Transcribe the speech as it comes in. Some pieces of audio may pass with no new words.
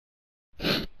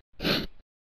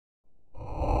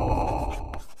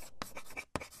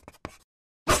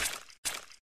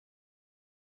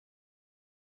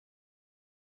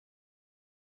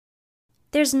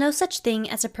There's no such thing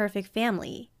as a perfect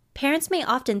family. Parents may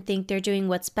often think they're doing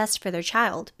what's best for their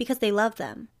child because they love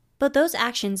them, but those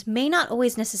actions may not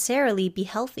always necessarily be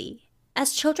healthy.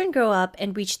 As children grow up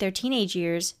and reach their teenage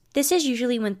years, this is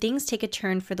usually when things take a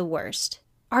turn for the worst.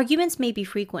 Arguments may be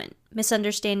frequent,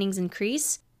 misunderstandings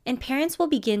increase, and parents will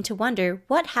begin to wonder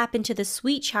what happened to the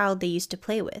sweet child they used to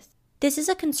play with. This is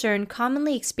a concern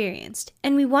commonly experienced,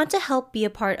 and we want to help be a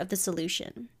part of the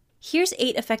solution. Here's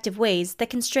 8 effective ways that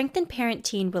can strengthen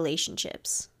parent-teen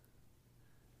relationships.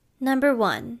 Number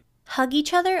 1. Hug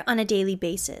each other on a daily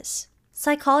basis.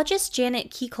 Psychologist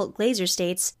Janet Kiecolt-Glaser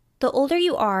states, "The older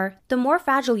you are, the more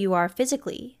fragile you are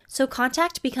physically, so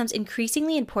contact becomes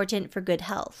increasingly important for good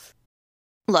health."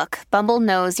 Look, Bumble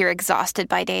knows you're exhausted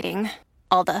by dating.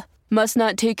 All the, "must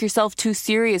not take yourself too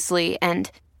seriously,"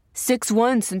 and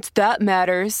 6'1" since that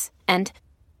matters, and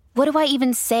what do I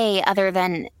even say other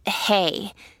than,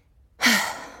 hey?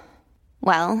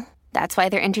 Well, that's why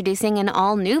they're introducing an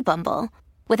all-new Bumble,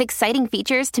 with exciting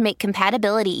features to make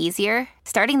compatibility easier,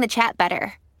 starting the chat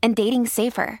better, and dating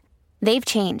safer. They've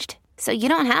changed, so you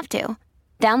don't have to.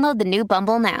 Download the new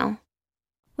Bumble now.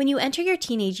 When you enter your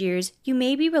teenage years, you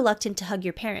may be reluctant to hug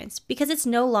your parents because it's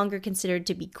no longer considered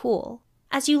to be cool.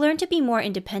 As you learn to be more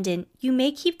independent, you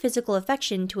may keep physical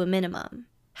affection to a minimum.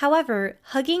 However,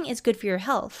 hugging is good for your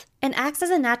health and acts as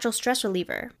a natural stress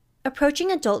reliever.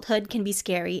 Approaching adulthood can be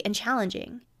scary and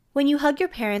challenging. When you hug your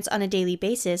parents on a daily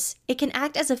basis, it can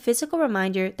act as a physical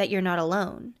reminder that you're not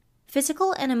alone.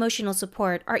 Physical and emotional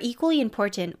support are equally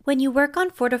important when you work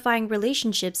on fortifying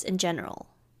relationships in general.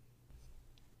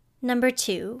 Number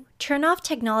 2. Turn off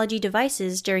technology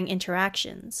devices during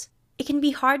interactions. It can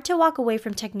be hard to walk away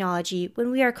from technology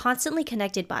when we are constantly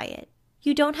connected by it.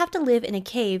 You don't have to live in a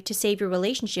cave to save your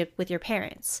relationship with your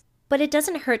parents, but it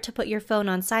doesn't hurt to put your phone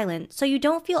on silent so you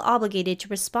don't feel obligated to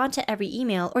respond to every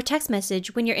email or text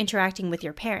message when you're interacting with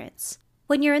your parents.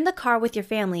 When you're in the car with your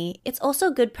family, it's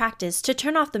also good practice to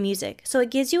turn off the music so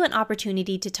it gives you an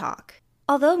opportunity to talk.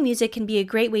 Although music can be a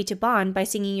great way to bond by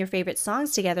singing your favorite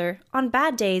songs together, on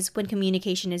bad days when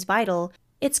communication is vital,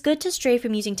 it's good to stray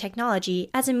from using technology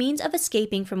as a means of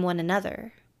escaping from one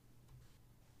another.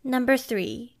 Number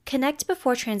 3. Connect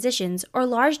before transitions or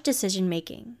large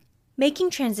decision-making. Making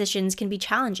transitions can be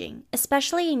challenging,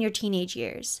 especially in your teenage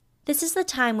years. This is the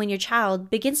time when your child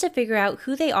begins to figure out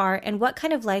who they are and what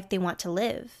kind of life they want to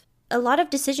live. A lot of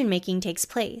decision-making takes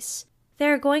place.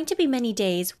 There are going to be many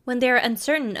days when they are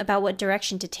uncertain about what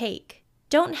direction to take.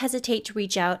 Don't hesitate to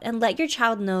reach out and let your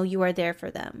child know you are there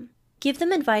for them. Give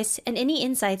them advice and any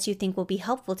insights you think will be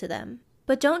helpful to them,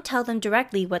 but don't tell them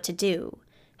directly what to do.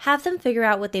 Have them figure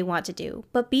out what they want to do,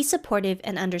 but be supportive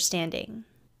and understanding.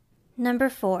 Number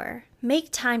 4. Make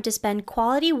time to spend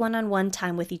quality one-on-one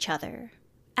time with each other.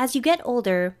 As you get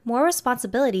older, more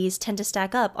responsibilities tend to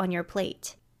stack up on your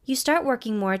plate. You start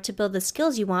working more to build the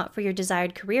skills you want for your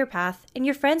desired career path, and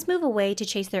your friends move away to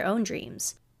chase their own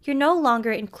dreams. You're no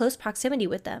longer in close proximity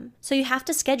with them, so you have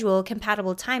to schedule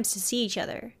compatible times to see each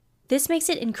other. This makes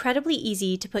it incredibly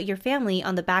easy to put your family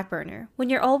on the back burner when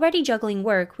you're already juggling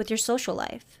work with your social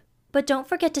life. But don't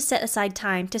forget to set aside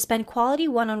time to spend quality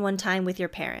one-on-one time with your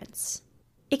parents.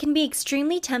 It can be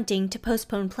extremely tempting to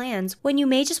postpone plans when you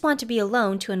may just want to be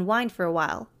alone to unwind for a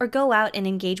while, or go out and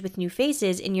engage with new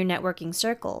faces in your networking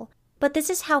circle. But this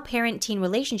is how parent-teen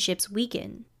relationships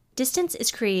weaken. Distance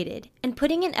is created, and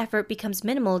putting in effort becomes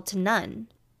minimal to none.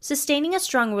 Sustaining a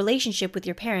strong relationship with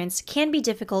your parents can be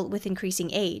difficult with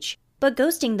increasing age, but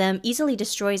ghosting them easily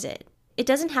destroys it. It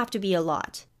doesn't have to be a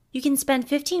lot. You can spend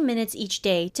 15 minutes each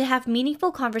day to have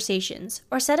meaningful conversations,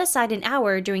 or set aside an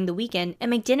hour during the weekend and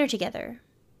make dinner together.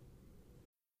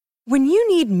 When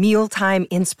you need mealtime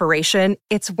inspiration,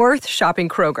 it's worth shopping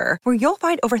Kroger, where you'll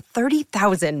find over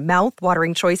 30,000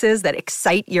 mouth-watering choices that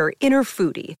excite your inner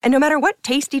foodie. And no matter what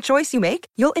tasty choice you make,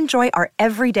 you'll enjoy our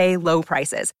everyday low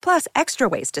prices, plus extra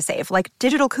ways to save, like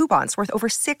digital coupons worth over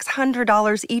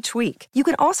 $600 each week. You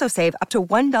can also save up to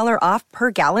 $1 off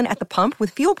per gallon at the pump with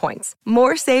fuel points.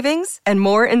 More savings and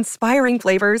more inspiring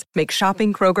flavors make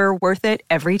shopping Kroger worth it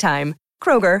every time.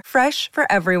 Kroger, fresh for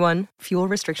everyone. Fuel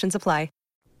restrictions apply.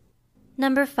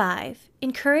 Number 5.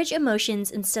 Encourage emotions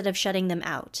instead of shutting them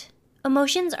out.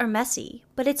 Emotions are messy,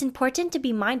 but it's important to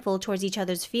be mindful towards each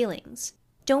other's feelings.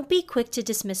 Don't be quick to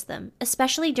dismiss them,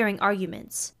 especially during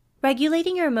arguments.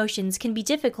 Regulating your emotions can be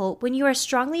difficult when you are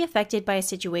strongly affected by a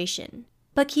situation.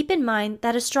 But keep in mind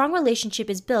that a strong relationship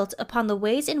is built upon the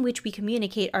ways in which we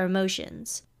communicate our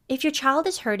emotions. If your child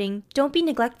is hurting, don't be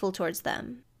neglectful towards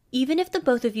them. Even if the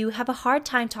both of you have a hard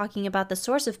time talking about the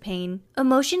source of pain,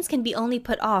 emotions can be only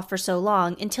put off for so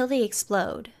long until they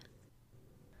explode.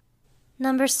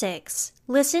 Number 6.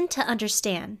 Listen to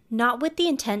understand, not with the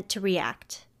intent to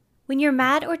react. When you're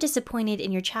mad or disappointed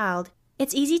in your child,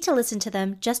 it's easy to listen to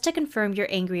them just to confirm your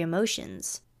angry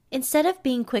emotions. Instead of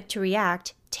being quick to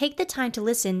react, take the time to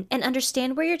listen and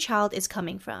understand where your child is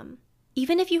coming from.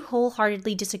 Even if you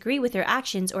wholeheartedly disagree with their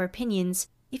actions or opinions,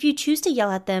 if you choose to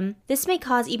yell at them, this may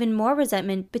cause even more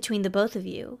resentment between the both of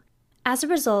you. As a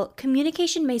result,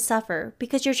 communication may suffer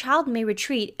because your child may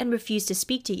retreat and refuse to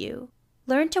speak to you.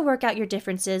 Learn to work out your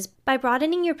differences by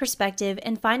broadening your perspective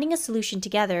and finding a solution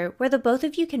together where the both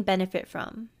of you can benefit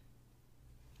from.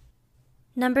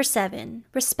 Number 7.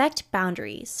 Respect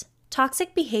boundaries.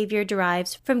 Toxic behavior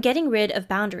derives from getting rid of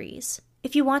boundaries.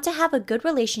 If you want to have a good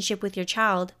relationship with your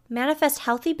child, manifest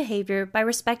healthy behavior by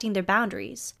respecting their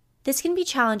boundaries. This can be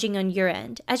challenging on your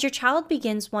end, as your child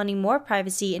begins wanting more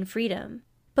privacy and freedom.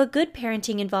 But good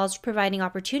parenting involves providing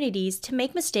opportunities to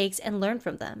make mistakes and learn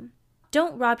from them.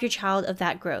 Don't rob your child of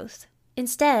that growth.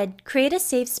 Instead, create a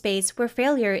safe space where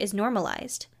failure is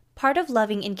normalized. Part of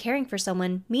loving and caring for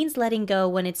someone means letting go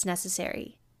when it's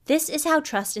necessary. This is how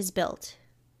trust is built.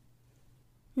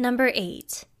 Number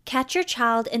 8. Catch your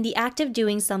child in the act of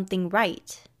doing something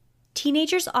right.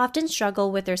 Teenagers often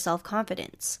struggle with their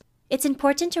self-confidence. It's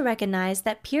important to recognize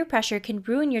that peer pressure can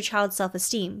ruin your child's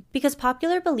self-esteem because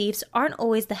popular beliefs aren't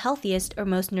always the healthiest or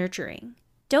most nurturing.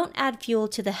 Don't add fuel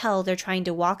to the hell they're trying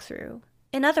to walk through.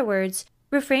 In other words,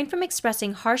 refrain from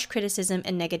expressing harsh criticism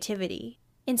and negativity.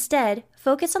 Instead,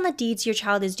 focus on the deeds your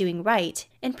child is doing right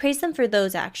and praise them for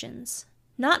those actions.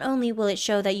 Not only will it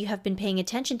show that you have been paying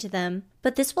attention to them,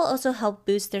 but this will also help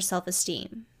boost their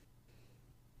self-esteem.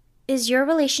 Is your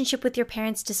relationship with your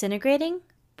parents disintegrating?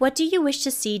 What do you wish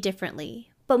to see differently?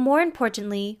 But more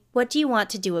importantly, what do you want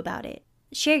to do about it?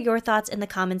 Share your thoughts in the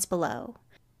comments below.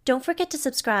 Don't forget to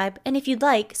subscribe, and if you'd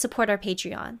like, support our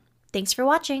Patreon. Thanks for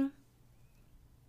watching!